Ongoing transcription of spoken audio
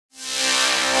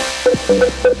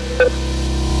Welcome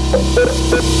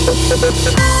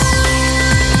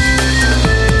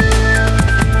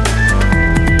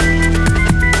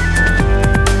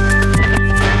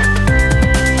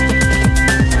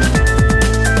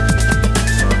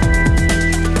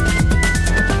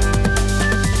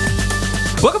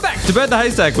back to Burn the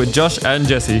Haystack with Josh and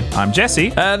Jesse. I'm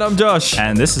Jesse. And I'm Josh.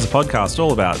 And this is a podcast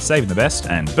all about saving the best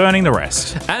and burning the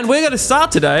rest. And we're going to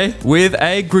start today with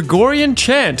a Gregorian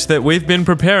chant that we've been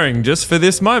preparing just for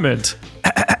this moment.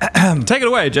 Take it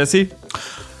away, Jesse.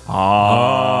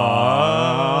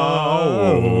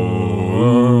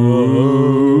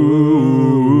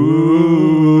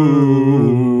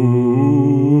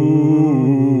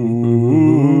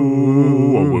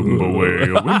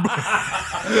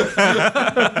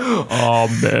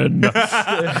 Amen.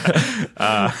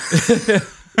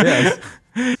 Yes.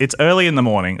 It's early in the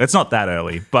morning. It's not that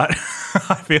early, but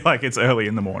I feel like it's early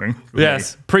in the morning.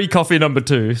 Yes, pre-coffee number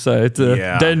 2, so it's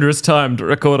a dangerous time to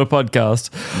record a podcast.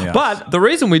 Yes. But the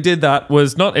reason we did that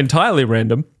was not entirely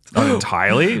random. Not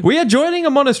entirely? We are joining a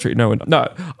monastery. No,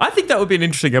 I think that would be an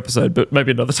interesting episode, but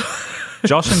maybe another time.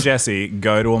 Josh and Jesse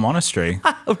go to a monastery.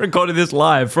 We're recording this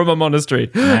live from a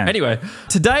monastery. Man. Anyway,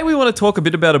 today we want to talk a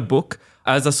bit about a book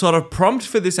as a sort of prompt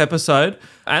for this episode.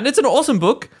 And it's an awesome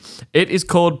book. It is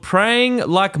called Praying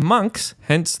Like Monks,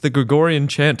 hence the Gregorian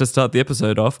chant to start the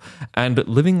episode off, and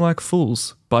Living Like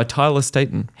Fools by Tyler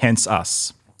Staton. Hence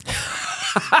us.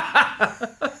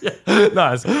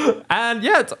 Nice. And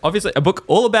it's obviously a book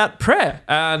all about prayer.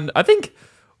 And I think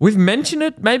we've mentioned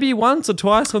it maybe once or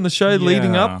twice on the show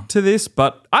leading up to this,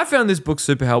 but I found this book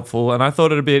super helpful and I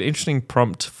thought it'd be an interesting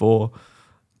prompt for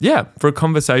a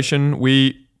conversation.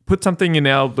 We put something in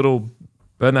our little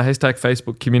Burn the Haystack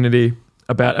Facebook community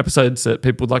about episodes that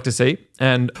people would like to see.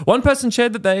 And one person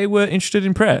shared that they were interested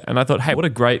in prayer. And I thought, hey, what a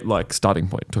great starting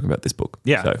point talking about this book.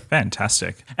 Yeah, so.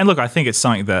 Fantastic. And look, I think it's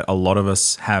something that a lot of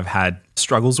us have had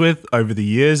struggles with over the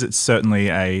years. It's certainly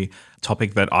a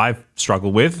topic that I've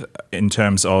struggled with in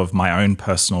terms of my own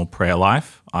personal prayer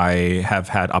life. I have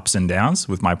had ups and downs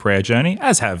with my prayer journey,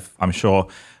 as have, I'm sure,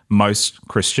 most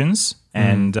Christians.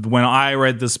 And when I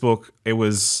read this book, it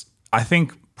was, I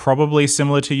think, probably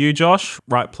similar to you, Josh.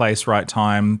 Right place, right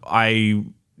time. I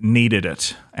needed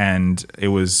it. And it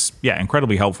was,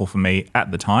 incredibly helpful for me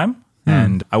at the time.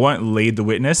 And I won't lead the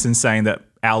witness in saying that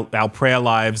our prayer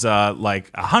lives are like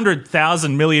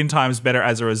 100,000 million times better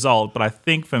as a result. But I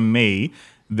think for me,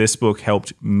 this book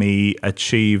helped me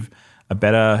achieve a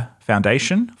better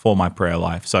foundation for my prayer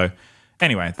life. So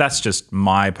anyway, that's just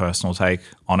my personal take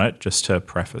on it, just to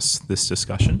preface this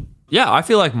discussion. Yeah, I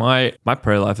feel like my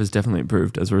prayer life has definitely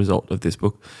improved as a result of this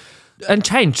book. And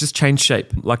changed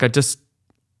shape.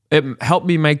 It helped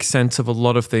me make sense of a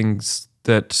lot of things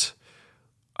that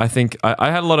I think I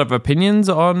had a lot of opinions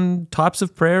on types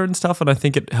of prayer and stuff, and I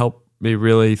think it helped me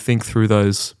really think through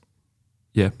those.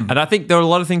 Yeah. And I think there are a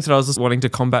lot of things that I was just wanting to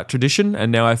combat tradition,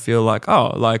 and now I feel like,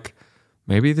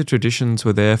 maybe the traditions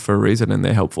were there for a reason and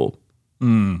they're helpful.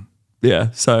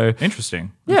 Yeah, so...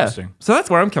 Interesting. So that's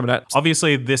where I'm coming at.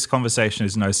 Obviously, this conversation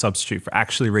is no substitute for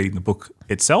actually reading the book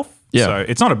itself. Yeah. So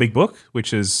it's not a big book,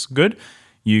 which is good.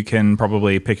 You can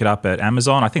probably pick it up at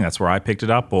Amazon. I think that's where I picked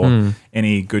it up, or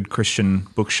any good Christian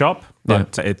bookshop.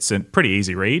 But it's a pretty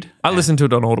easy read. I listened to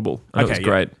it on Audible, and it was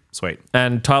great. Sweet.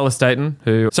 And Tyler Staton,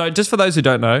 So just for those who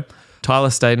don't know,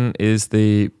 Tyler Staton is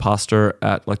the pastor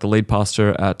the lead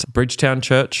pastor at Bridgetown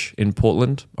Church in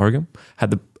Portland, Oregon.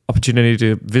 Had the opportunity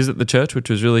to visit the church, which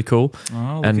was really cool,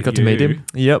 and got to meet him.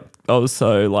 Yep. I was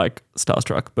so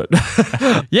starstruck, but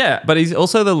but he's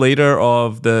also the leader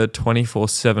of the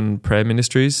 24/7 prayer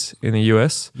ministries in the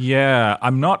US. Yeah,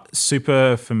 I'm not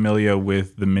super familiar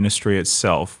with the ministry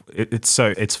itself.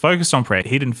 It's focused on prayer.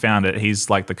 He didn't found it. He's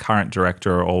like the current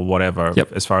director or whatever,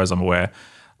 as far as I'm aware.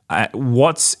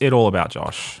 What's it all about,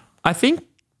 Josh? I think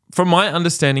from my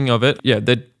understanding of it,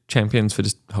 they're champions for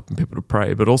just helping people to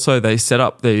pray, but also they set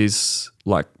up these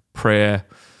prayer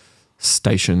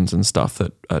stations and stuff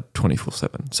that are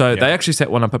 24/7. So they actually set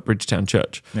one up at Bridgetown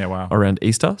Church around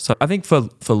Easter. So I think for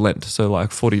Lent, so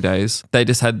 40 days, they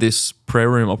just had this prayer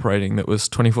room operating that was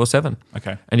 24/7.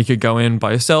 Okay. And you could go in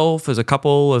by yourself, as a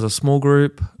couple, as a small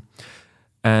group.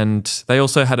 And they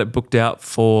also had it booked out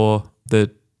for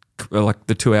the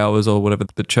 2 hours or whatever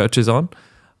the church is on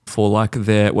for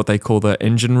their, what they call the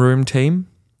engine room team.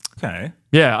 Okay.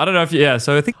 Yeah, I don't know if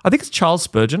so I think it's Charles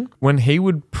Spurgeon. When he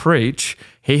would preach,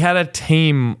 he had a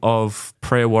team of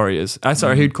prayer warriors.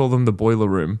 He'd call them the boiler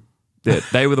room. Yeah,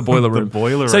 they were the boiler room. The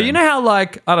boiler room. So you know how I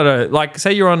don't know,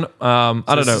 say you're on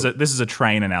This is a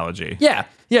train analogy.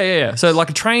 Yeah. So a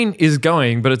train is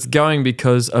going, but it's going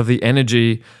because of the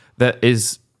energy that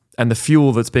is and the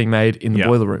fuel that's being made in the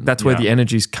boiler room. That's where the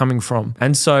energy's coming from.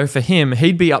 And so for him,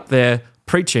 he'd be up there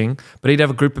preaching, but he'd have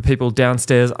a group of people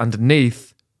downstairs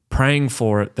underneath praying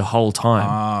for it the whole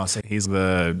time. Oh, so he's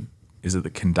is it the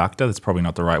conductor? That's probably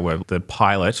not the right word. The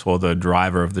pilot or the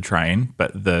driver of the train,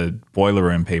 but the boiler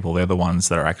room people, they're the ones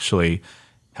that are actually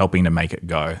helping to make it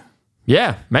go.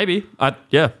 Yeah, maybe.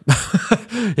 Yeah,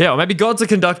 or maybe God's a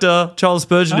conductor, Charles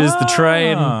Spurgeon is the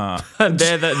train, and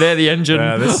they're the engine.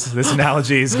 This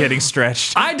analogy is getting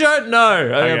stretched. I don't know.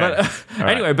 Okay.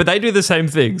 Anyway, but they do the same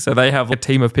thing. So they have a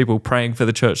team of people praying for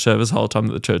the church service the whole time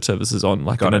that the church service is on,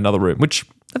 like in another room, which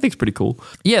I think is pretty cool.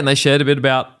 Yeah, and they shared a bit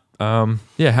about how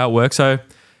it works. So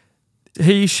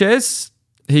he shares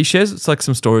it's like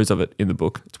some stories of it in the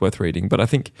book. It's worth reading. But I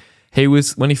think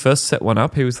when he first set one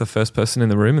up, he was the first person in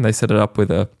the room, and they set it up with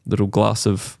a little glass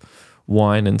of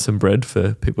wine and some bread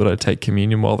for people to take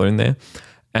communion while they're in there.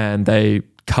 And they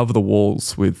cover the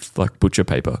walls with like butcher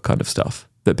paper kind of stuff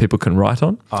that people can write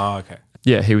on. Oh, okay.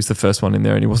 Yeah, he was the first one in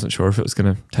there, and he wasn't sure if it was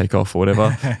going to take off or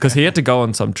whatever because he had to go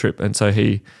on some trip. And so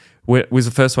he was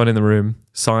the first one in the room,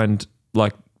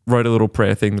 wrote a little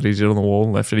prayer thing that he did on the wall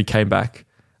and left it. He came back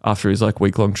after his like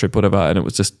week-long trip, whatever, and it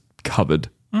was just covered.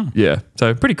 Yeah,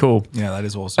 so pretty cool. Yeah, that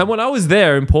is awesome. And when I was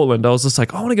there in Portland, I was just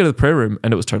like, I want to go to the prayer room,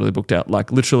 and it was totally booked out. Like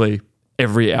literally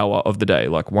every hour of the day,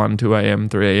 like 1, 2 a.m.,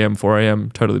 3 a.m., 4 a.m.,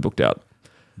 totally booked out.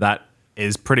 That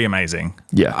is pretty amazing.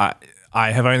 Yeah.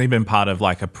 I have only been part of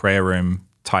like a prayer room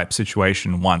type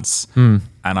situation once, and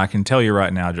I can tell you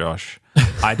right now, Josh,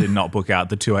 I did not book out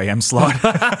the 2 a.m. slot.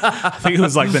 I think it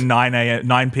was like the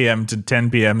 9 p.m. to 10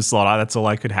 p.m. slot. That's all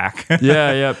I could hack.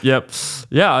 Yep.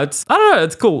 Yeah, I don't know,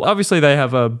 it's cool. Obviously, they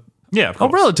have a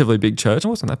relatively big church. It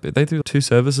wasn't that big. They do 2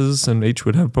 services, and each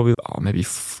would have probably maybe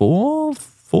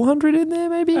 400 in there,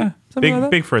 maybe. Yeah. Something like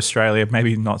that. Big for Australia,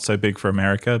 maybe not so big for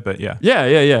America, but yeah.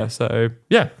 Yeah. So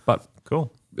but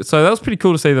cool. So that was pretty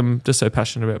cool to see them just so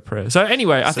passionate about prayer. So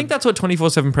anyway, I think that's what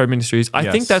 24/7 prayer ministry is.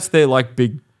 I think that's their like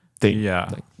big thing.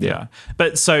 Yeah.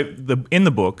 But so in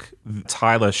the book,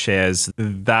 Tyler shares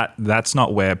that that's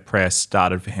not where prayer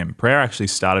started for him. Prayer actually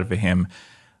started for him.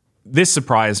 This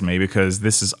surprised me because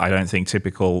this is, I don't think,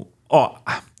 typical. Oh,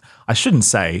 I shouldn't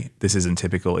say this isn't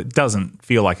typical. It doesn't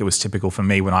feel like it was typical for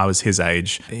me when I was his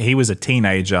age. He was a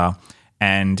teenager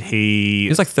and he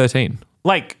was like 13.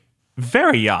 Like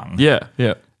very young. Yeah.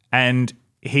 And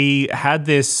he had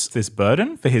this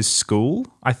burden for his school,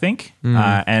 I think,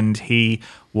 and he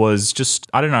was just,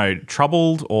 I don't know,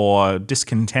 troubled or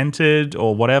discontented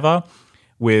or whatever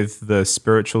with the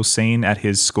spiritual scene at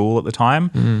his school at the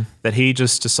time, that he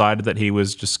just decided that he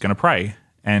was just going to pray.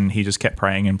 And he just kept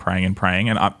praying and praying and praying.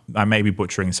 And I may be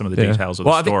butchering some of the details of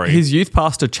the story. I think his youth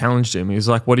pastor challenged him. He was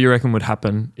like, what do you reckon would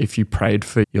happen if you prayed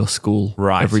for your school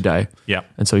every day? Yeah.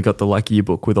 And so he got the like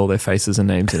yearbook with all their faces and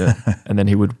names in it. And then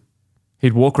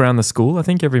he'd walk around the school, I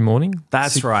think, every morning.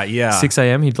 That's right, yeah. 6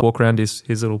 a.m. he'd walk around his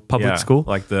little public school.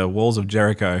 Like the walls of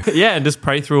Jericho. Yeah, and just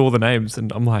pray through all the names.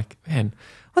 And I'm like, man,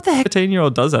 what the heck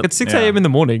 13-year-old does that? It's 6 a.m. in the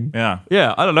morning. Yeah.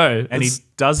 Yeah, I don't know. And he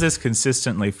does this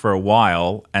consistently for a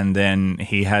while, and then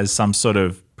he has some sort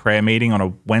of prayer meeting on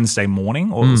a Wednesday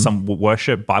morning or some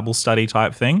worship Bible study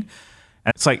type thing.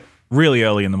 And it's like really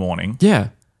early in the morning. Yeah.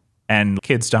 And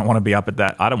kids don't want to be up at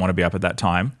that. I don't want to be up at that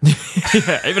time.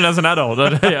 Yeah, even as an adult.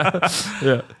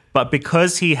 Yeah. But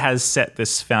because he has set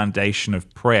this foundation of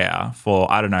prayer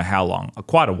for I don't know how long,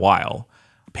 quite a while,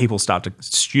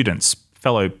 students,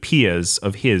 fellow peers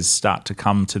of his start to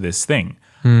come to this thing.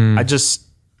 It's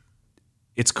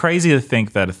crazy to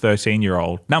think that a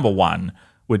 13-year-old, number one,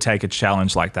 would take a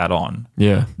challenge like that on.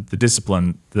 Yeah. The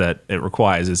discipline that it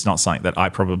requires is not something that I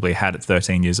probably had at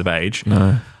 13 years of age.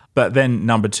 No. But then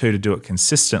number two, to do it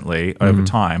consistently over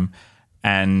time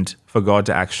and for God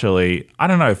to actually, I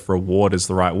don't know if reward is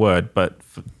the right word, but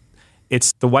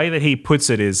it's the way that he puts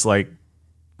it is like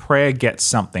prayer gets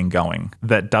something going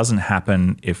that doesn't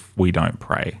happen if we don't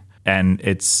pray. And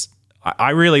I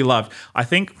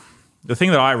think the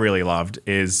thing that I really loved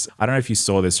is, I don't know if you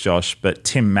saw this, Josh, but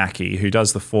Tim Mackey, who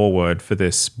does the foreword for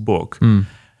this book,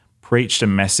 preached a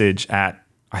message at,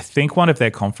 I think, one of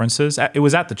their conferences. It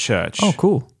was at the church. Oh,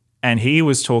 cool. And he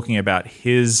was talking about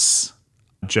his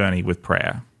journey with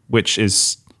prayer, which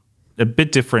is a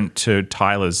bit different to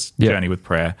Tyler's journey with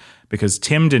prayer, because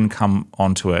Tim didn't come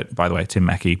onto it. By the way, Tim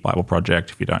Mackey, Bible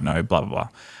Project, if you don't know, blah, blah, blah.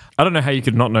 I don't know how you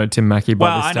could not know Tim Mackey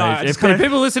by this stage. If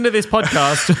people listen to this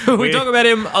podcast, we talk about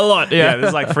him a lot. Yeah,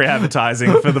 there's like free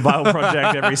advertising for the Bible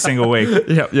Project every single week.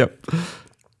 Yep.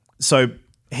 So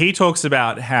he talks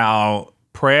about how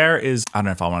prayer is, I don't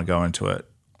know if I want to go into it.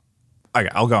 Okay,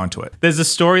 I'll go into it. There's a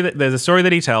story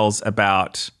that he tells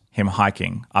about him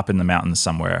hiking up in the mountains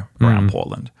somewhere around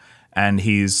Portland. And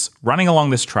he's running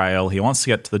along this trail. He wants to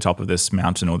get to the top of this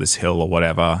mountain or this hill or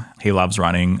whatever. He loves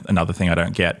running, another thing I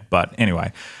don't get. But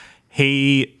anyway,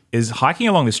 he is hiking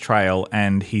along this trail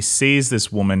and he sees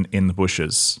this woman in the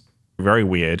bushes. Very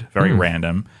weird, very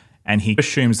random. And he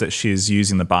assumes that she's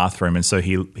using the bathroom. And so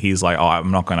he's like, oh,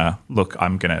 I'm not going to look.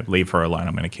 I'm going to leave her alone.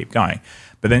 I'm going to keep going.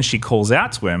 But then she calls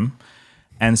out to him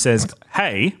and says,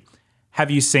 hey, have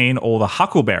you seen all the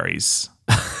huckleberries?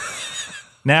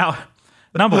 Now,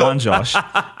 number one, Josh,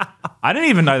 I didn't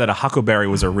even know that a huckleberry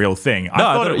was a real thing.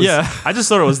 I just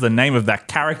thought it was the name of that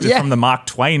character from the Mark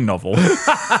Twain novel.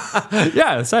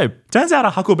 Yeah, same. Turns out a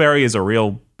huckleberry is a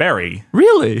real berry.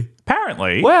 Really?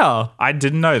 Apparently. Wow. I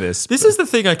didn't know this. This is the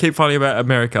thing I keep finding about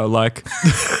America. Like,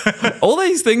 all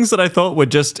these things that I thought were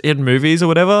just in movies or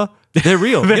whatever, they're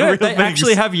real. They're real they things.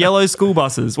 actually have yellow school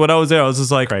buses. When I was there, I was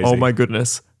just like, Crazy. oh my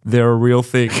goodness, they're a real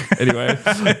thing. Anyway,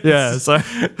 yeah, so.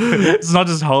 It's not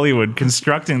just Hollywood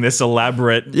constructing this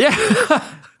elaborate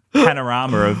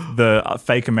panorama of the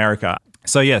fake America.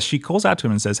 So, yes, she calls out to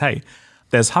him and says, hey,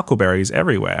 there's huckleberries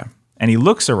everywhere. And he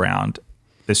looks around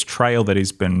this trail that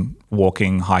he's been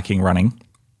walking, hiking, running,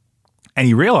 and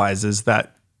he realizes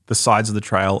that the sides of the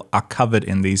trail are covered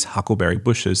in these huckleberry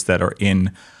bushes that are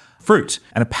in fruit.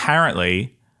 And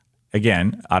apparently,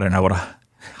 again, I don't know what a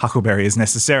huckleberry is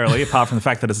necessarily, apart from the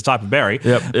fact that it's a type of berry,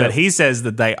 but he says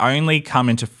that they only come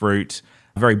into fruit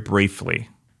very briefly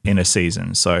in a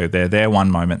season. So they're there one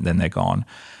moment, then they're gone.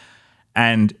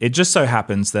 And it just so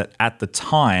happens that at the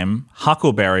time,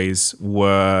 huckleberries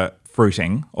were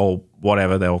fruiting or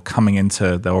whatever, they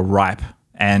were ripe,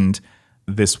 and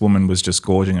this woman was just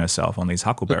gorging herself on these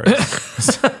huckleberries,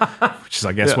 which is,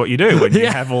 I guess, what you do when you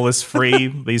have all these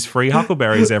free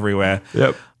huckleberries everywhere.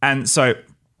 Yep. And so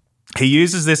he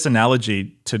uses this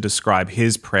analogy to describe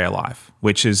his prayer life,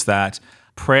 which is that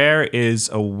prayer is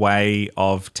a way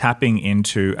of tapping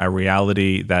into a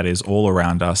reality that is all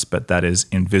around us, but that is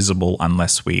invisible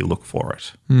unless we look for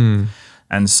it.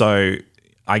 And so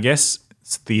I guess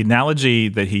the analogy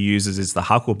that he uses is the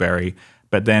huckleberry,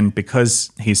 but then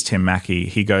because he's Tim Mackey,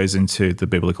 he goes into the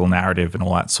biblical narrative and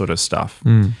all that sort of stuff.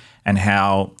 And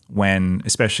how when,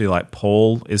 especially like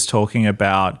Paul is talking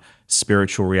about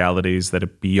spiritual realities that are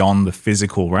beyond the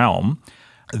physical realm,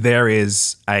 there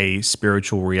is a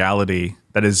spiritual reality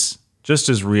that is just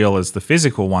as real as the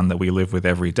physical one that we live with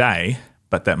every day,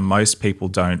 but that most people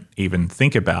don't even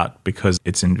think about because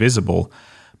it's invisible.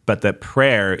 But that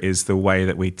prayer is the way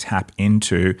that we tap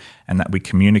into and that we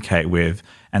communicate with,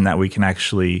 and that we can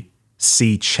actually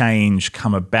see change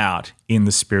come about in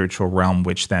the spiritual realm,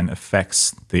 which then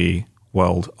affects the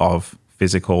world of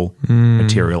physical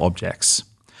material objects.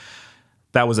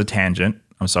 That was a tangent.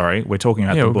 I'm sorry. We're talking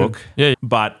about the book. Yeah.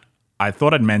 But I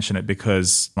thought I'd mention it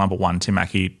because, number one, Tim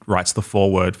Mackey writes the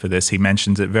foreword for this. He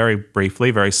mentions it very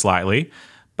briefly, very slightly.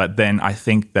 But then I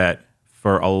think that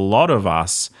for a lot of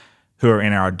us who are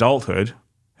in our adulthood,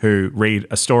 who read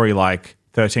a story like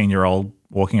 13-year-old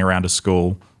walking around a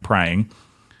school praying,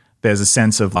 there's a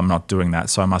sense of, I'm not doing that,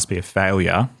 so I must be a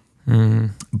failure.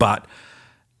 But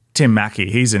Tim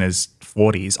Mackey, he's in his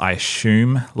 40s, I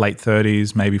assume, late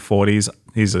 30s, maybe 40s.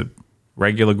 He's a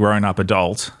regular grown-up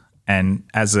adult. And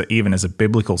even as a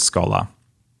biblical scholar,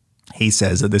 he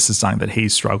says that this is something that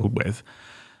he's struggled with.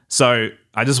 So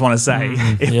I just want to say,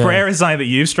 if prayer is something that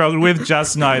you've struggled with,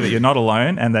 just know that you're not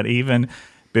alone, and that even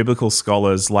biblical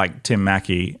scholars like Tim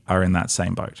Mackey are in that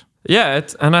same boat. Yeah,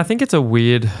 and I think it's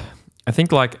I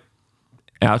think like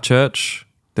our church,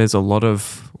 there's a lot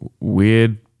of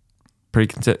weird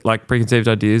preconceived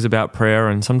ideas about prayer,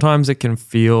 and sometimes it can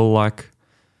feel like,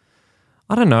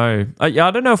 I don't know. I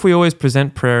don't know if we always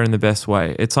present prayer in the best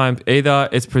way. It's either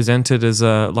it's presented as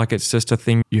it's just a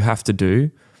thing you have to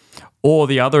do, or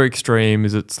the other extreme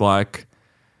is it's like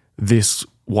this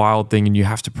wild thing and you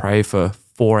have to pray for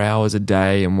 4 hours a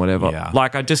day and whatever. Yeah.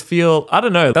 Like, I just feel, I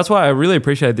don't know. That's why I really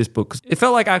appreciate this book. It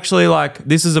felt like actually like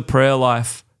this is a prayer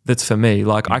life that's for me.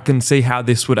 Like, I can see how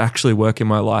this would actually work in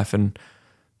my life and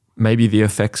maybe the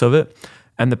effects of it,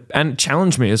 and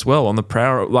challenge me as well on the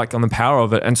power, on the power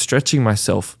of it, and stretching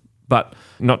myself, but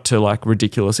not to like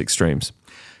ridiculous extremes.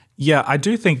 Yeah, I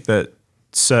do think that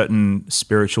certain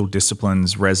spiritual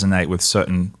disciplines resonate with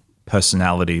certain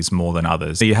personalities more than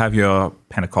others. You have your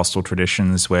Pentecostal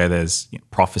traditions where there's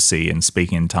prophecy and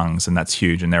speaking in tongues, and that's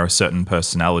huge. And there are certain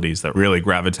personalities that really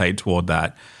gravitate toward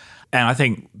that. And I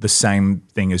think the same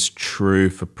thing is true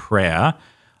for prayer.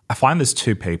 I find there's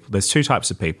two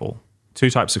types of people, two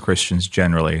types of Christians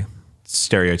generally,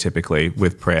 stereotypically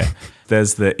with prayer.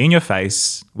 There's the in your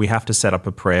face, we have to set up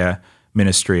a prayer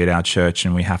ministry at our church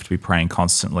and we have to be praying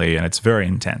constantly, and it's very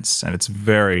intense and it's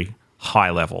very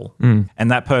high level. And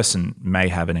that person may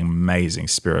have an amazing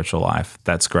spiritual life.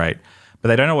 That's great. But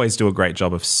they don't always do a great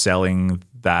job of selling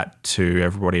that to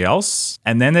everybody else.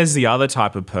 And then there's the other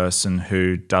type of person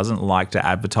who doesn't like to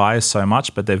advertise so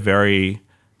much, but they're very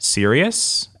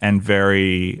serious and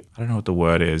very, I don't know what the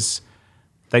word is.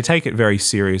 They take it very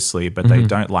seriously, but they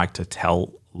don't like to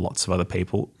tell lots of other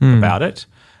people about it,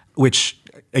 which,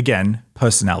 again,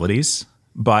 personalities.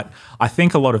 But I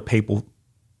think a lot of people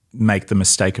make the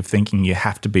mistake of thinking you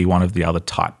have to be one of the other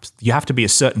types. You have to be a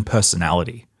certain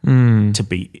personality to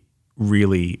be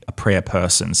really a prayer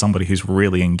person, somebody who's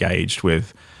really engaged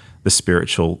with the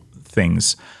spiritual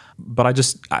things. But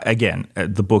again,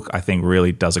 the book, I think,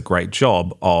 really does a great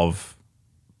job of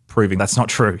proving that's not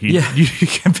true. You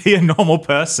can be a normal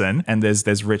person, and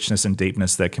there's richness and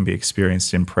deepness that can be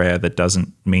experienced in prayer that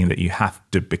doesn't mean that you have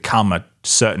to become a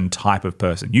certain type of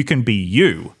person. You can be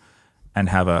you and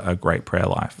have a great prayer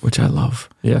life. Which I love.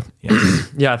 Yeah.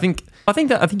 Yeah, I think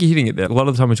you're hitting it there. A lot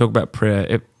of the time we talk about prayer,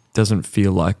 it doesn't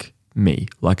feel like me.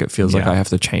 Like it feels like I have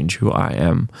to change who I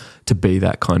am to be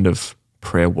that kind of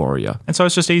prayer warrior. And so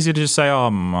it's just easy to just say, oh,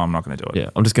 I'm not going to do it. Yeah,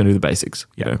 I'm just going to do the basics,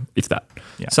 you know, if that.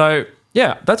 Yeah. So,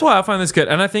 yeah, that's why I find this good.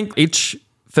 And I think each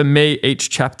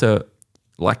chapter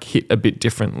like hit a bit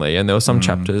differently. And there were some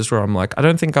chapters where I'm like,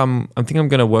 I think I'm going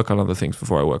to work on other things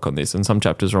before I work on this. And some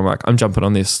chapters where I'm like, I'm jumping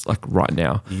on this like right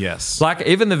now. Yes. Like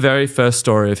even the very first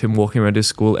story of him walking around his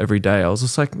school every day, I was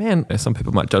just like, man, some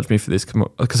people might judge me for this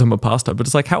because I'm a pastor, but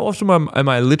it's like, how often am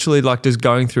I literally like just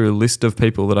going through a list of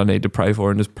people that I need to pray for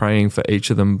and just praying for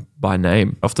each of them by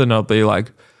name? Often I'll be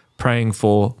like praying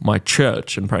for my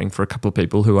church and praying for a couple of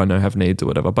people who I know have needs or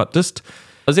whatever, but just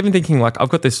I was even thinking like I've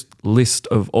got this list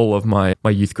of all of my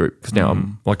youth group because now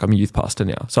I'm a youth pastor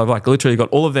now. So I've like literally got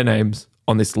all of their names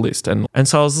on this list. And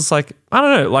so I was just like, I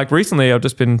don't know, like recently I've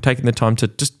just been taking the time to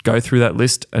just go through that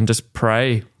list and just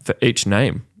pray for each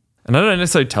name. And I don't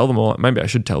necessarily tell them all, maybe I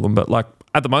should tell them, but like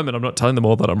at the moment I'm not telling them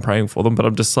all that I'm praying for them, but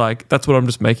I'm just like, that's what I'm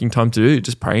just making time to do,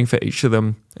 just praying for each of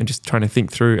them and just trying to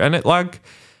think through. And it like,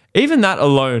 even that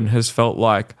alone has felt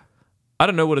like, I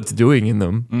don't know what it's doing in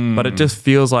them, but it just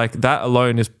feels like that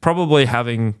alone is probably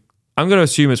I'm going to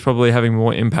assume it's probably having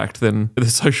more impact than the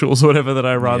socials or whatever that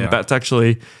I run.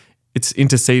 Yeah. It's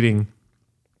interceding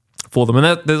for them.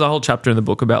 And there's a whole chapter in the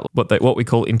book about what we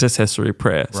call intercessory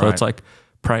prayer. So it's like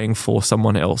praying for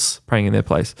someone else, praying in their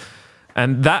place.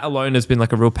 And that alone has been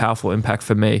like a real powerful impact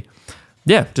for me.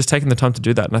 Yeah, just taking the time to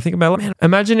do that. And I think about, man,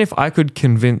 imagine if I could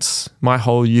convince my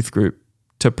whole youth group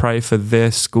to pray for their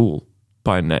school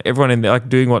by name. Everyone in there, like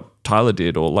doing what Tyler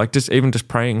did, or like just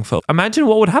praying for. Imagine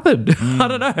what would happen. I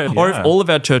don't know. Yeah. Or if all of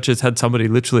our churches had somebody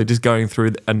literally just going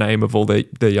through a name of all their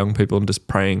young people and just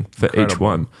praying for each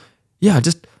one. Yeah,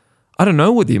 I don't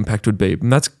know what the impact would be.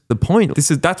 And that's the point.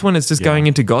 That's when it's just going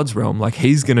into God's realm. Like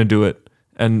He's going to do it,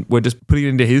 and we're just putting it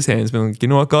into His hands. Being like, you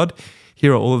know what, God,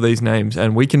 here are all of these names,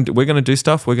 and we're going to do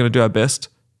stuff. We're going to do our best,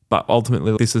 but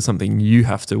ultimately, this is something you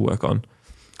have to work on.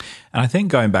 And I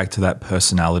think going back to that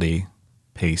personality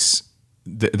piece,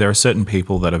 there are certain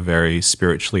people that are very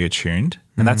spiritually attuned,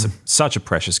 and that's such a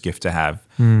precious gift to have.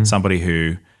 Somebody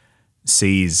who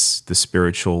sees the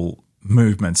spiritual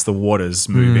movements, the waters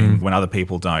moving when other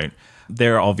people don't.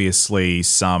 There are obviously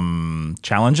some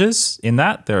challenges in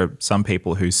that. There are some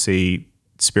people who see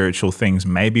spiritual things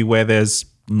maybe where there's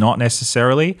not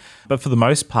necessarily, but for the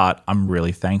most part, I'm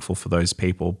really thankful for those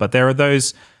people. But there are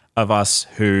those of us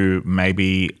who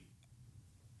maybe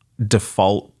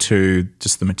default to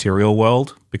just the material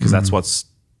world because that's what's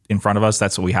in front of us.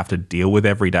 That's what we have to deal with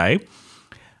every day.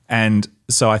 And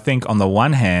so I think on the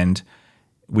one hand,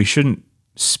 we shouldn't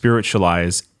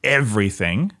spiritualize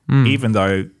everything, even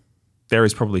though there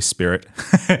is probably spirit,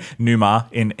 pneuma,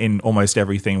 in almost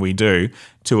everything we do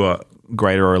to a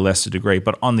greater or lesser degree.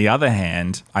 But on the other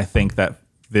hand, I think that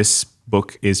this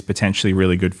book is potentially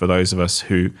really good for those of us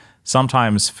who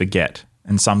sometimes forget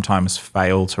and sometimes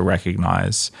fail to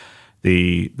recognize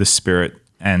the spirit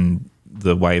and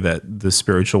the way that the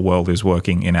spiritual world is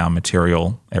working in our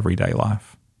material everyday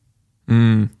life.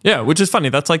 Yeah, which is funny.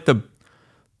 That's like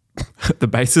the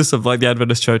basis of like the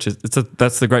Adventist church.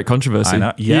 That's the great controversy. I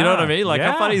know. Yeah. You know what I mean? Like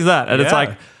how funny is that? And it's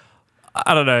like,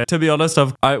 I don't know. To be honest,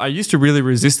 I used to really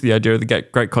resist the idea of the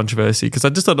great controversy because I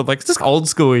just thought of like, it's just old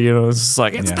school, you know, it's just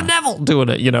like, it's the devil doing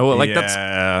it, you know, like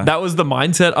that was the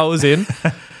mindset I was in.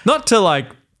 Not to like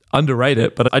underrate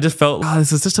it, but I just felt,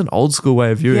 this is just an old school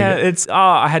way of viewing it. Yeah, it's,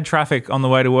 I had traffic on the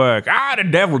way to work. The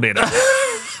devil did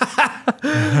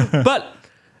it. But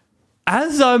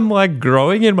as I'm like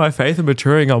growing in my faith and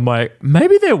maturing, I'm like,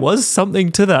 maybe there was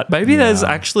something to that. Maybe there's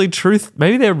actually truth.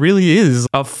 Maybe there really is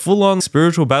a full-on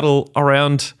spiritual battle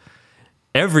around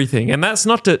everything. And that's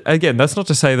not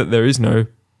to say that there is no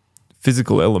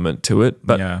physical element to it,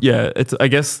 but I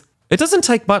guess it doesn't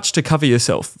take much to cover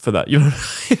yourself for that. You know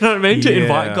what I mean? To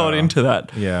invite God into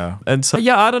that. Yeah. And so,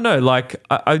 I don't know. Like,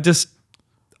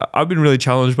 I've been really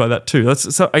challenged by that too.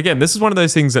 So again, this is one of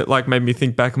those things that like made me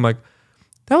think back. I'm like,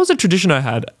 that was a tradition I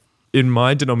had in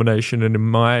my denomination and in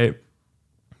my,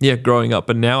 growing up.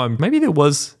 And now maybe there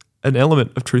was an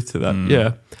element of truth to that.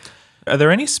 Yeah. Are there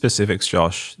any specifics,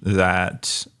 Josh,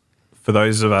 that for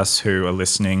those of us who are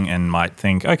listening and might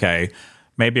think, okay,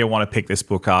 maybe I want to pick this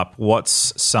book up,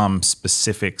 what's some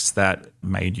specifics that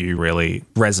made you really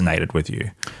resonated with you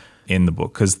in the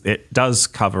book? Because it does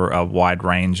cover a wide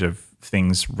range of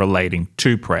things relating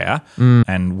to prayer,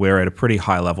 and we're at a pretty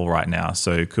high level right now.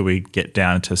 So could we get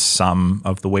down to some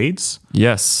of the weeds?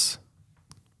 Yes.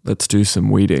 Let's do some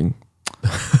weeding.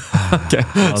 Okay.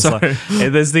 Sorry.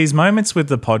 There's these moments with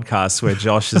the podcast where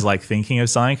Josh is like thinking of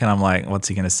something and I'm like, what's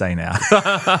he going to say now?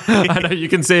 I know, you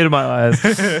can see it in my eyes.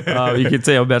 You can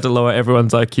see I'm about to lower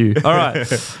everyone's IQ. All right.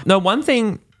 Now, one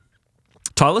thing,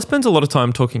 Tyler spends a lot of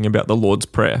time talking about the Lord's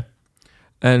Prayer.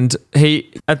 And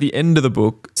he, at the end of the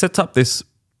book, sets up this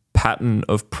pattern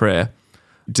of prayer,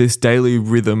 this daily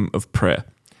rhythm of prayer.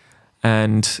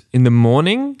 And in the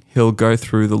morning, he'll go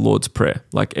through the Lord's Prayer,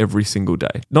 like every single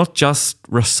day. Not just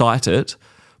recite it,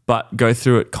 but go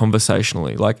through it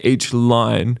conversationally. Like each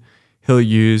line he'll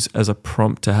use as a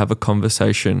prompt to have a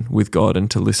conversation with God and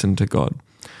to listen to God.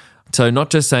 So not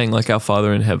just saying like, our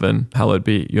Father in heaven, hallowed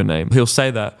be your name. He'll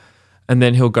say that. And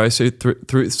then he'll go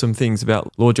through some things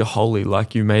about, Lord, you're holy,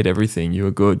 like you made everything, you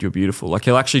are good, you're beautiful. Like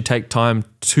he'll actually take time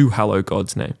to hallow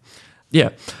God's name.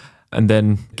 Yeah. And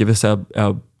then give us our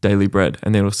daily bread.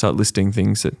 And then he'll start listing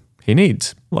things that he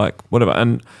needs, like whatever.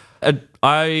 And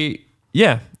I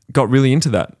got really into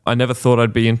that. I never thought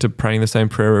I'd be into praying the same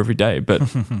prayer every day. But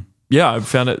I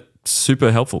found it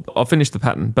super helpful. I'll finish the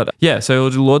pattern. But so he'll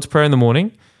do Lord's Prayer in the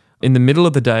morning. In the middle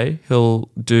of the day, he'll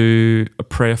do a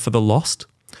prayer for the lost.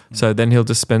 So then he'll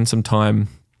just spend some time,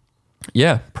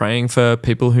 praying for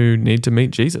people who need to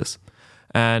meet Jesus.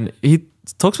 And he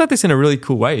talks about this in a really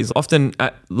cool way. He's often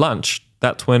at lunch,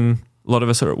 that's when a lot of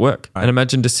us are at work. Right. And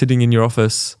imagine just sitting in your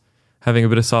office, having a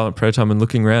bit of silent prayer time and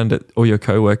looking around at all your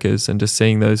co-workers and just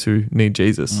seeing those who need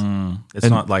Jesus. It's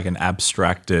not like an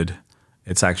abstracted,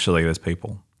 it's actually there's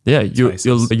people. Yeah,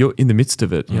 you're in the midst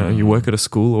of it. You know, you work at a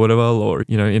school or whatever, or,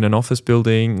 in an office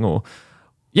building or...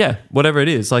 whatever it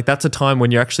is. Like that's a time when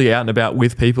you're actually out and about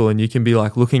with people and you can be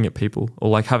like looking at people or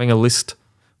like having a list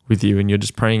with you and you're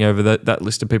just praying over that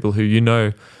list of people who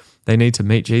they need to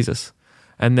meet Jesus.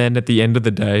 And then at the end of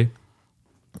the day,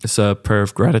 it's a prayer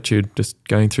of gratitude, just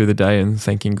going through the day and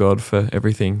thanking God for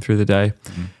everything through the day.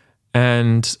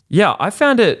 And I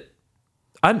found it,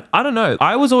 I don't know.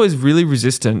 I was always really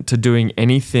resistant to doing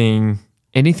anything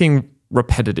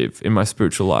repetitive in my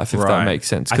spiritual life, if that makes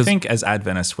sense. I think as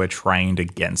Adventists, we're trained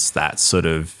against that sort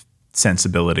of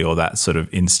sensibility or that sort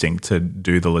of instinct to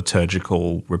do the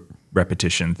liturgical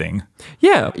repetition thing.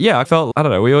 Yeah. I felt, I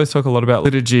don't know, we always talk a lot about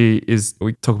liturgy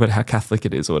we talk about how Catholic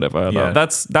it is or whatever.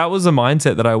 That was a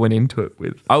mindset that I went into it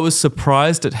with. I was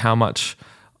surprised at how much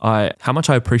I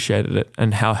appreciated it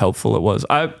and how helpful it was.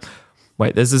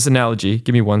 There's this analogy.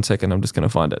 Give me 1 second. I'm just going to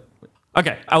find it.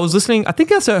 Okay, I was listening. I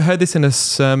think I heard this in a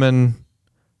sermon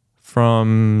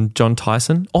from John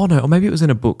Tyson. Oh no, or maybe it was in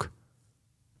a book.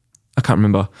 I can't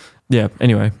remember. Yeah.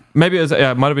 Anyway, maybe it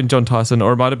might have been John Tyson,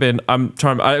 or it might have been. I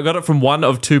got it from one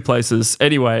of two places.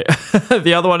 Anyway,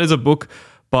 the other one is a book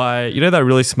by that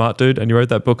really smart dude, and he wrote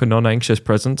that book, A Non-Anxious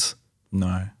Presence.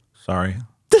 No, sorry,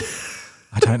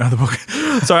 I don't know the book.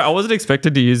 Sorry, I wasn't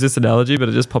expected to use this analogy, but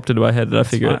it just popped into my head, and I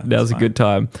figured now's a good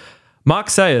time. Mark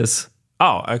Sayers.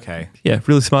 Oh, okay. Yeah,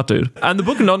 really smart dude. And the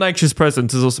book Non-Anxious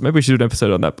Presence is also, maybe we should do an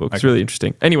episode on that book. It's really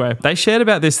interesting. Anyway, they shared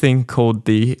about this thing called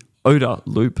the ODA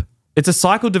loop. It's a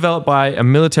cycle developed by a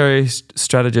military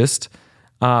strategist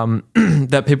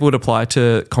that people would apply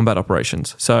to combat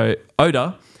operations. So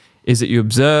ODA is that you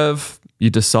observe, you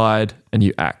decide, and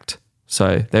you act.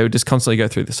 So they would just constantly go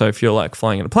through this. So if you're like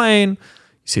flying in a plane, you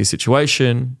see a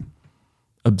situation,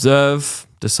 observe,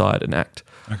 decide, and act.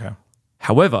 Okay.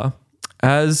 However,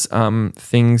 as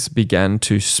things began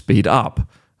to speed up,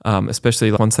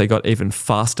 especially once they got even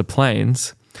faster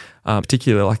planes,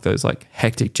 particularly like those like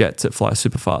hectic jets that fly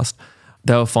super fast,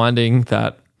 they were finding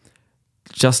that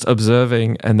just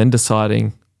observing and then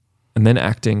deciding and then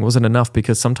acting wasn't enough,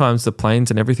 because sometimes the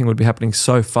planes and everything would be happening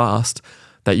so fast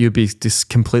that you'd be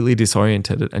completely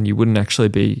disoriented and you wouldn't actually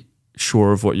be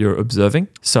sure of what you're observing.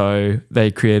 So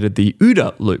they created the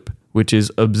OODA loop, which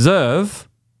is observe,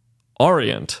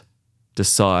 orient,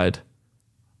 decide,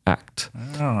 act.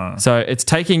 So it's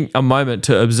taking a moment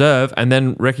to observe and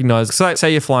then recognize. So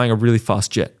say you're flying a really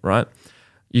fast jet, right?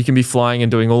 You can be flying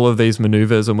and doing all of these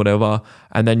maneuvers and whatever,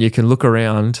 and then you can look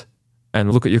around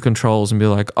and look at your controls and be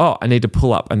like, oh, I need to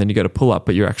pull up. And then you go to pull up,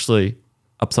 but you're actually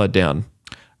upside down.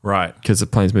 Right. Because the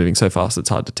plane's moving so fast, it's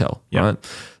hard to tell, Yep. right?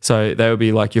 So they would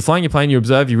be like, you're flying your plane, you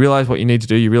observe, you realize what you need to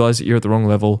do, you realize that you're at the wrong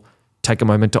level, take a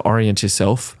moment to orient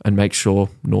yourself and make sure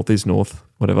north is north,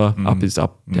 whatever, up is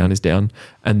up, down is down,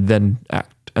 and then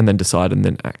act, and then decide, and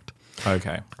then act.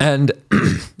 Okay. And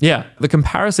yeah, the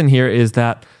comparison here is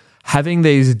that having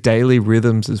these daily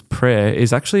rhythms as prayer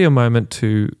is actually a moment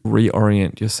to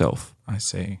reorient yourself. I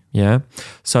see. Yeah.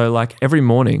 So like every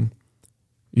morning,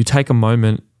 you take a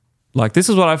moment. Like this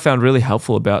is what I found really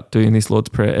helpful about doing this Lord's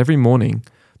Prayer. Every morning,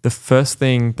 the first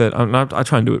thing that I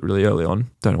try and do it really early on.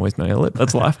 Don't always nail it.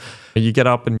 That's life. You get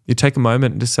up and you take a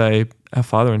moment to say, Our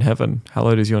Father in heaven,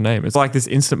 hallowed is your name. It's like this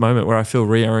instant moment where I feel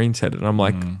reoriented and I'm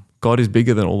like, God is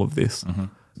bigger than all of this. Mm-hmm.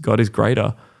 God is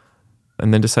greater.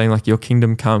 And then just saying like, your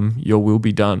kingdom come, your will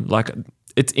be done. Like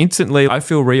it's instantly, I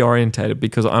feel reorientated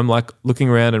because I'm like looking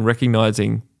around and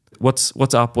recognizing what's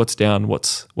up, what's down,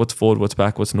 what's forward, what's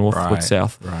back, what's north, what's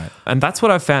south. Right. And that's what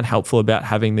I found helpful about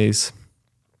having these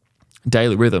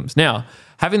daily rhythms. Now,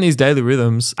 having these daily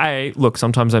rhythms, look,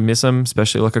 sometimes I miss them,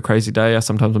 especially like a crazy day.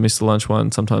 Sometimes I'll miss the lunch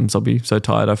one. Sometimes I'll be so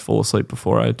tired I fall asleep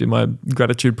before I do my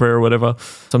gratitude prayer or whatever.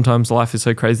 Sometimes life is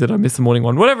so crazy that I miss the morning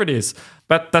one, whatever it is.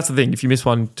 But that's the thing. If you miss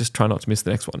one, just try not to miss the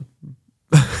next one.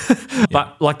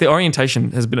 But like the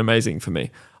orientation has been amazing for me.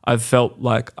 I've felt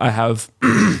like I have,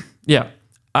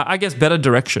 I guess better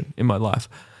direction in my life.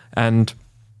 And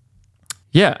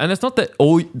yeah, and it's not that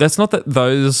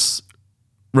those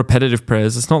repetitive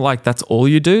prayers, it's not like that's all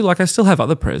you do. Like I still have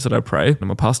other prayers that I pray.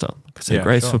 I'm a pastor. I say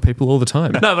grace for people all the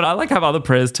time. No, but I like have other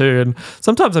prayers too. And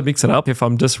sometimes I mix it up if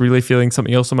I'm just really feeling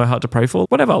something else in my heart to pray for.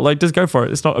 Whatever, like just go for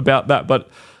it. It's not about that. But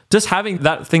just having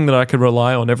that thing that I can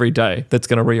rely on every day that's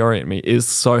going to reorient me is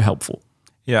so helpful.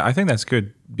 Yeah, I think that's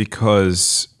good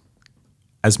because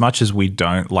as much as we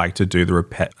don't like to do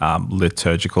the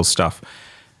liturgical stuff,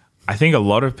 I think a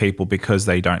lot of people, because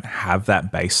they don't have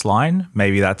that baseline,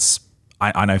 maybe that's,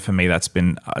 I know for me that's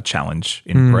been a challenge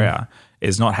in prayer,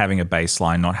 is not having a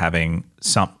baseline, not having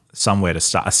somewhere to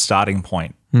start, a starting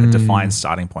point, a defined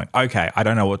starting point. Okay, I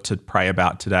don't know what to pray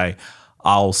about today.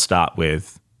 I'll start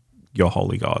with your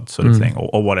holy God sort of thing,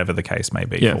 or whatever the case may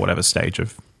be, for whatever stage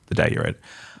of the day you're at.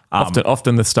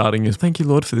 Often the starting is, thank you,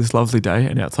 Lord, for this lovely day.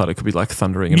 And outside it could be like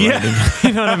thundering and raining.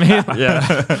 You know what I mean? Yeah.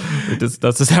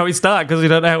 That's just how we start because we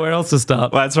don't know where else to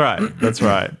start. Well, that's right. That's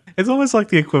right. It's almost like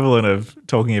the equivalent of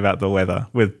talking about the weather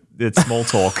with it's small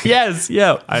talk. Yes.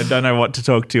 Yeah. I don't know what to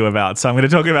talk to you about, so I'm going to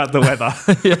talk about the weather.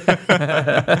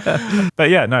 But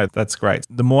yeah, no, that's great.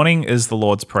 The morning is the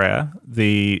Lord's Prayer.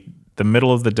 The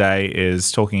middle of the day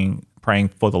is praying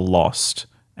for the lost.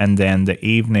 And then the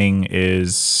evening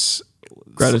is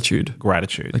Gratitude.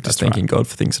 Like just thanking God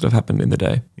for things that have happened in the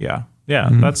day. Yeah. Yeah.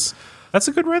 That's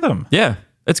a good rhythm. Yeah.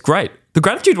 It's great. The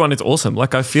gratitude one is awesome.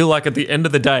 Like I feel like at the end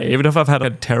of the day, even if I've had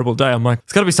a terrible day, I'm like,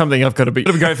 it's got to be something I've got to be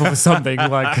grateful for something.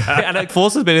 Like, and it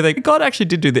forces me to think, God actually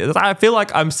did do this. I feel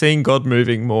like I'm seeing God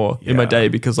moving more in my day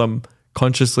because I'm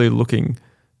consciously looking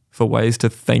for ways to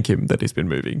thank him that he's been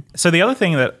moving. So the other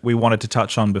thing that we wanted to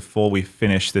touch on before we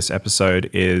finish this episode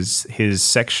is his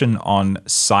section on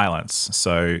silence.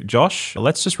 So Josh,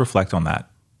 let's just reflect on that.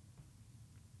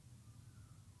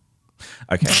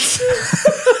 Okay.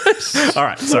 All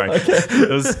right. Sorry. Okay. It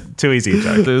was too easy a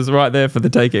joke. It was right there for the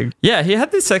taking. Yeah, he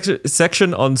had this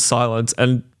section on silence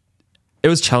and it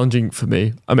was challenging for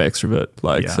me. I'm an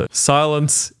extrovert. So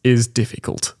silence is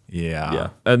difficult. Yeah.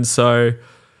 And so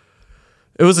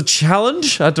it was a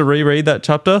challenge. I had to reread that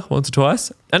chapter once or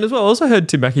twice. And as well, I also heard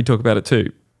Tim Mackey talk about it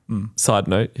too. Side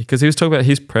note, because he was talking about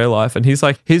his prayer life and he's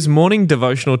like, his morning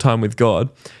devotional time with God,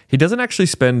 he doesn't actually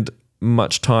spend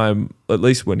much time, at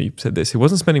least when he said this, he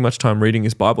wasn't spending much time reading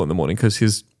his Bible in the morning because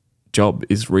his job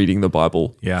is reading the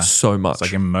Bible so much. It's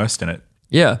like immersed in it.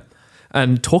 Yeah.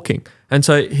 And talking. And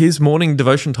so his morning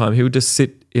devotion time, he would just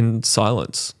sit in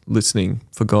silence, listening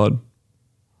for God.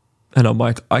 And I'm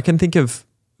like, I can think of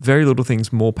very little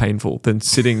things more painful than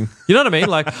sitting, you know what I mean?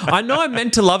 Like, I know I'm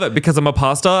meant to love it because I'm a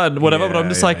pastor and whatever, but I'm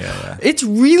just it's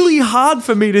really hard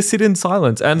for me to sit in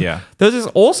silence. And there's this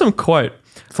awesome quote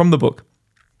from the book.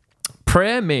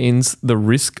 Prayer means the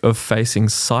risk of facing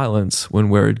silence when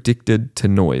we're addicted to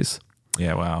noise.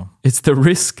 Yeah, wow. It's the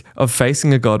risk of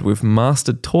facing a God we've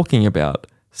mastered talking about,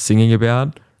 singing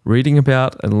about, reading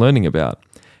about, and learning about.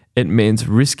 It means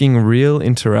risking real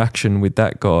interaction with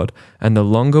that God, and the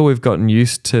longer we've gotten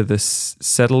used to the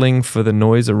settling for the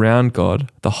noise around God,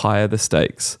 the higher the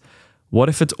stakes. What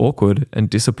if it's awkward and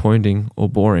disappointing or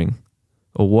boring?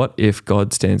 Or what if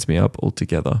God stands me up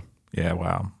altogether? Yeah,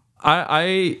 wow.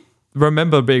 I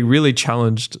remember being really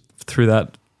challenged through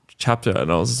that chapter,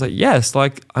 and I was just like, yes,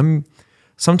 like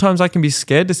sometimes I can be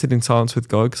scared to sit in silence with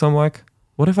God because I'm like,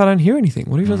 what if I don't hear anything?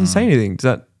 What if he doesn't say anything? Does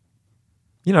that,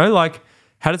 like,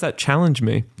 how does that challenge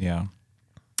me? Yeah.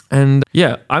 And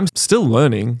yeah, I'm still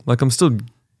learning. Like I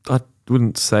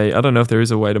wouldn't say, I don't know if there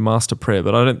is a way to master prayer,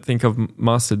 but I don't think I've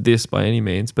mastered this by any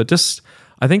means. But just,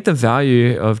 I think the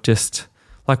value of just,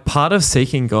 like, part of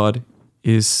seeking God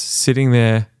is sitting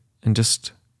there and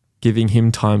just giving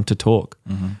him time to talk.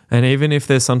 Mm-hmm. And even if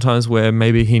there's sometimes where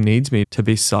maybe he needs me to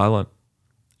be silent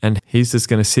and he's just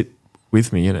going to sit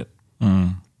with me in it.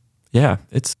 Mm. Yeah,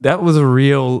 that was a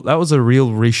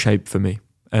real reshape for me.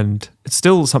 And it's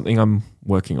still something I'm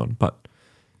working on. But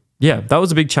yeah, that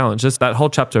was a big challenge. Just that whole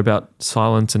chapter about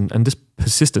silence and just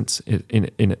persistence in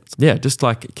it. Yeah, just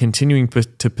like continuing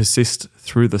to persist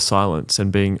through the silence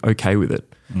and being okay with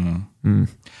it. Mm. Mm.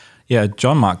 Yeah,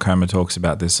 John Mark Comer talks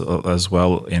about this as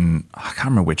well in, I can't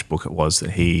remember which book it was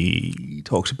that he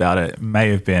talked about it. It may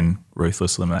have been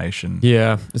Ruthless Elimination.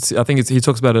 Yeah, he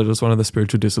talks about it as one of the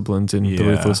spiritual disciplines in The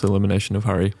Ruthless Elimination of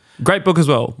Hurry. Great book as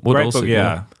well. Great book,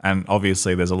 yeah. And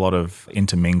obviously there's a lot of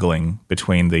intermingling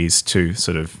between these two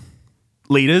sort of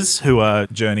leaders who are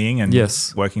journeying and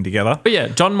working together. But yeah,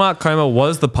 John Mark Comer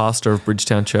was the pastor of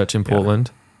Bridgetown Church in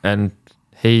Portland, and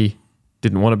he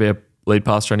didn't want to be a lead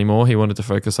pastor anymore. He wanted to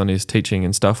focus on his teaching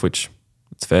and stuff, which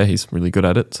it's fair. He's really good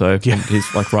at it. So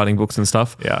he's like writing books and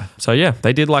stuff. Yeah. So yeah,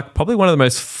 they did like probably one of the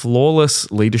most flawless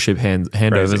leadership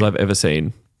handovers I've ever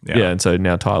seen. Yeah. And so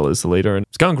now Tyler's the leader and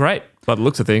it's going great by the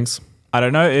looks of things. I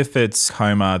don't know if it's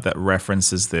Comer that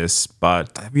references this,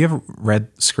 but have you ever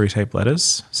read Screwtape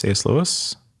Letters, C.S.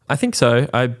 Lewis? I think so.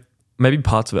 Maybe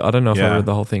parts of it. I don't know if I read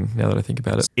the whole thing now that I think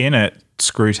about it. In it,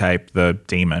 Screwtape, the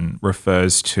demon,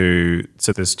 refers to,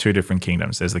 so there's two different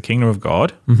kingdoms. There's the kingdom of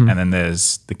God and then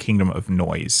there's the kingdom of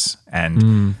noise.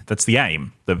 And that's the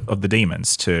aim of the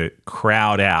demons, to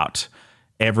crowd out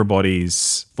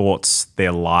everybody's thoughts,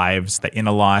 their lives, their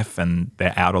inner life and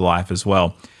their outer life as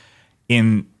well,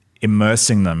 in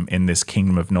immersing them in this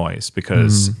kingdom of noise,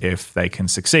 because if they can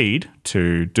succeed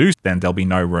to do, then there'll be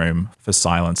no room for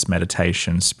silence,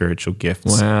 meditation, spiritual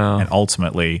gifts, and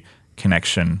ultimately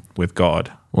connection with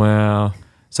God. Wow.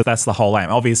 So that's the whole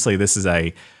aim. Obviously, this is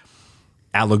a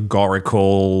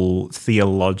allegorical,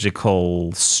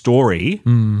 theological story,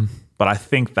 but I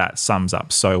think that sums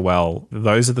up so well.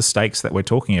 Those are the stakes that we're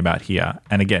talking about here.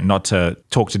 And again, not to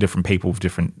talk to different people with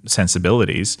different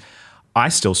sensibilities, I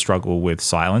still struggle with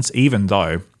silence, even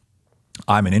though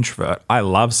I'm an introvert. I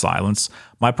love silence.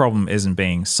 My problem isn't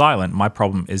being silent. My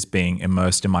problem is being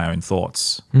immersed in my own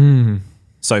thoughts.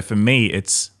 So for me,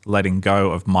 it's letting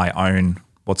go of my own,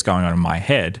 what's going on in my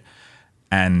head,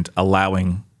 and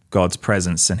allowing God's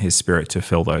presence and his spirit to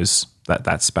fill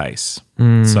that space.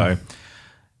 So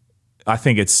I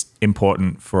think it's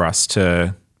important for us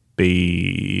to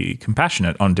be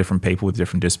compassionate on different people with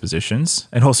different dispositions,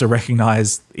 and also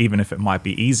recognize, even if it might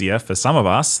be easier for some of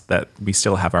us, that we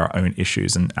still have our own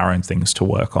issues and our own things to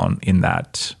work on in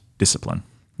that discipline.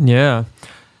 Yeah.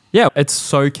 Yeah, it's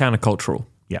so countercultural.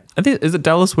 Yeah. I think, is it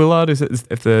Dallas Willard? Is it,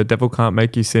 if the devil can't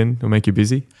make you sin, he'll make you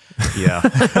busy? Yeah.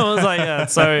 I was like, yeah,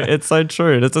 it's so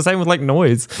true. And it's the same with like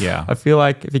noise. Yeah. I feel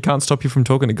like if he can't stop you from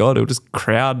talking to God, it'll just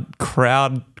crowd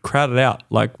it out,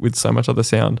 like with so much other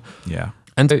sound. Yeah.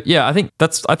 And so, yeah, I think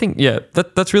that's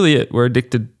really it. We're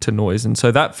addicted to noise. And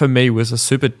so that for me was a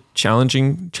super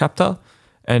challenging chapter.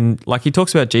 And like he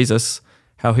talks about Jesus,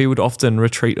 how he would often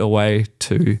retreat away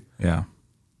to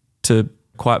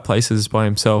quiet places by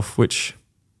himself, which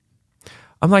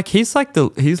I'm like, he's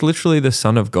literally the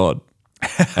son of God.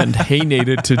 And he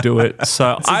needed to do it.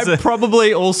 So I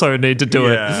probably also need to do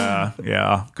it.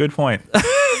 Yeah. Good point.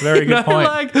 Very good point.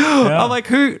 I'm like,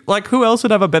 who else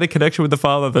would have a better connection with the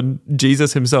Father than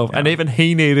Jesus himself? Yeah. And even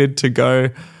he needed to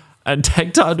go and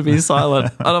take time to be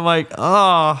silent. And I'm like,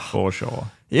 for sure.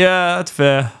 Yeah, that's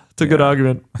fair. It's a good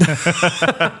argument.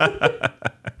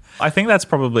 I think that's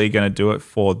probably going to do it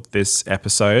for this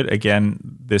episode. Again,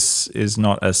 this is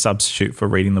not a substitute for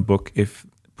reading the book. If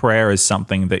prayer is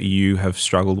something that you have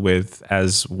struggled with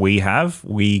as we have,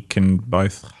 we can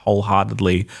both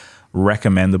wholeheartedly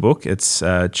recommend the book. It's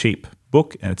a cheap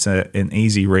book and it's an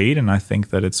easy read, and I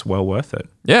think that it's well worth it.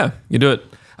 Yeah, you do it.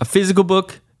 A physical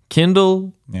book,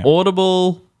 Kindle,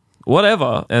 Audible,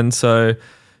 whatever. And so,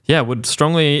 yeah, would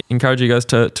strongly encourage you guys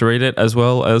to read it, as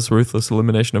well as Ruthless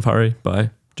Elimination of Hurry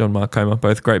by John Mark Comer.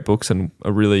 Both great books and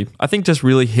are really, I think, just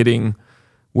really hitting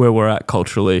where we're at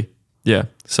culturally. Yeah.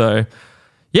 So,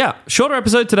 yeah, shorter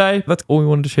episode today. That's all we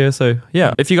wanted to share. So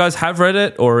yeah, if you guys have read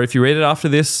it or if you read it after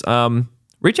this,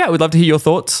 reach out. We'd love to hear your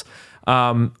thoughts,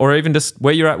 or even just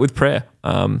where you're at with prayer.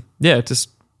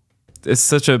 It's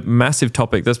such a massive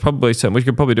topic. There's probably we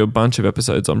could probably do a bunch of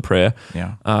episodes on prayer.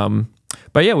 Yeah.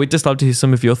 But yeah, we'd just love to hear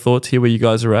some of your thoughts, hear where you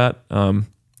guys are at,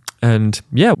 and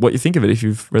yeah, what you think of it if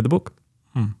you've read the book.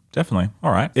 Definitely.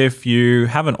 All right. If you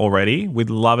haven't already, we'd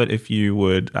love it if you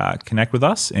would connect with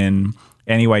us in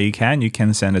any way you can. You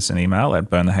can send us an email at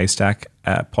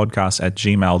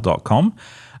burnthehaystack@podcast@gmail.com.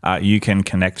 You can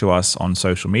connect to us on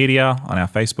social media, on our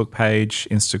Facebook page,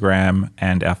 Instagram,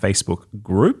 and our Facebook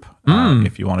group.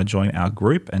 If you want to join our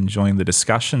group and join the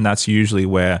discussion, that's usually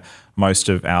where most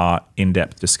of our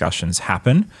in-depth discussions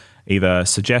happen, either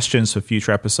suggestions for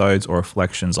future episodes or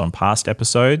reflections on past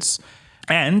episodes.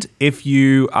 And if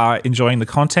you are enjoying the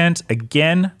content,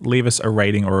 again, leave us a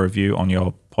rating or review on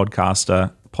your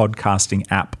podcasting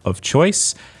app of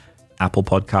choice. Apple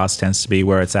Podcast tends to be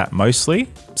where it's at mostly.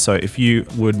 So if you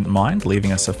wouldn't mind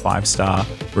leaving us a 5-star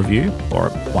review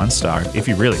or 1 star if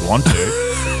you really want to.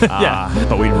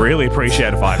 But we'd really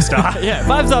appreciate a 5-star. Yeah,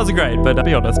 5 stars are great, but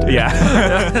be honest. Yeah.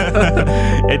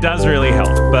 It does really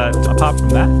help. But apart from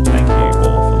that, thank you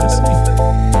all for listening.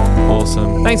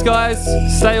 Awesome. Thanks, guys.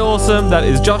 Stay awesome. That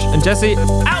is Josh and Jesse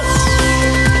out.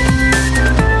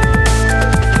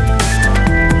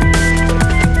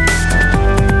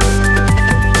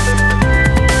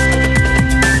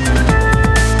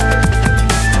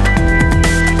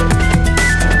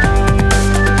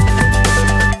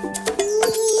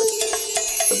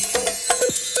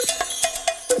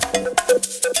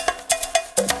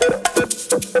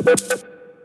 Thank you.